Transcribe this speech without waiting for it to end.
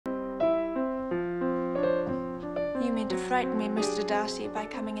You mean to frighten me, Mr. Darcy, by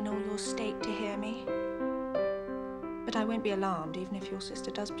coming in all your state to hear me. But I won't be alarmed, even if your sister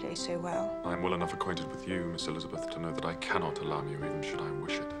does play so well. I'm well enough acquainted with you, Miss Elizabeth, to know that I cannot alarm you, even should I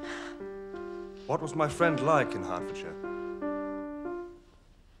wish it. What was my friend like in Hertfordshire?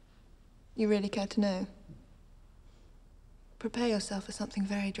 You really care to know? Prepare yourself for something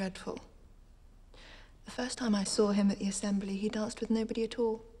very dreadful. The first time I saw him at the assembly, he danced with nobody at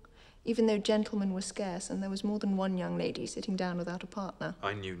all. Even though gentlemen were scarce and there was more than one young lady sitting down without a partner.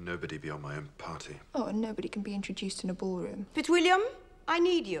 I knew nobody beyond my own party. Oh, and nobody can be introduced in a ballroom. Fitzwilliam, I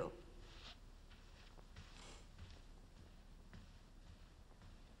need you.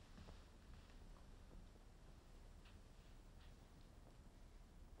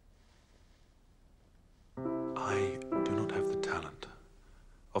 I do not have the talent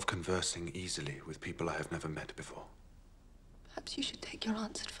of conversing easily with people I have never met before. Perhaps you should take your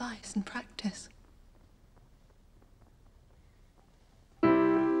aunt's advice and practice.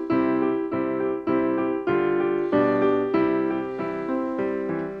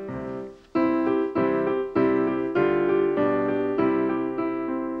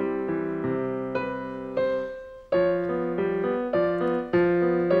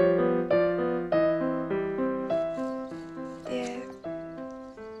 Dear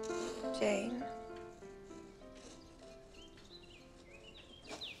Jane.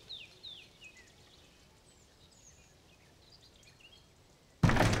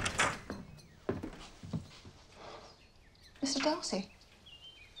 Mr. Darcy.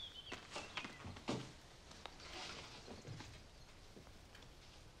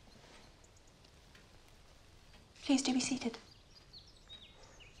 Please do be seated.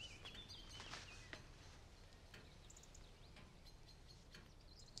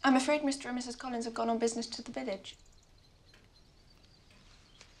 I'm afraid Mr. and Mrs. Collins have gone on business to the village.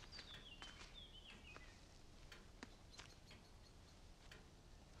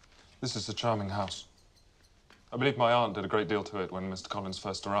 This is a charming house. I believe my aunt did a great deal to it when Mr. Collins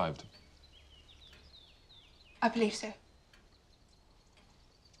first arrived. I believe so.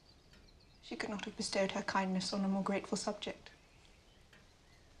 She could not have bestowed her kindness on a more grateful subject.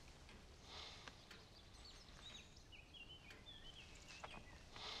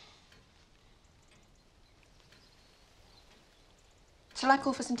 Shall I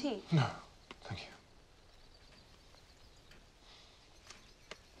call for some tea? No, thank you.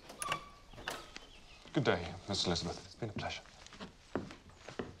 Good day, Miss Elizabeth. It's been a pleasure.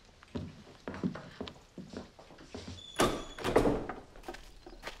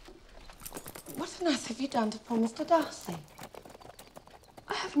 What on earth have you done to poor Mr. Darcy?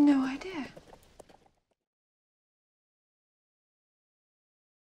 I have no idea.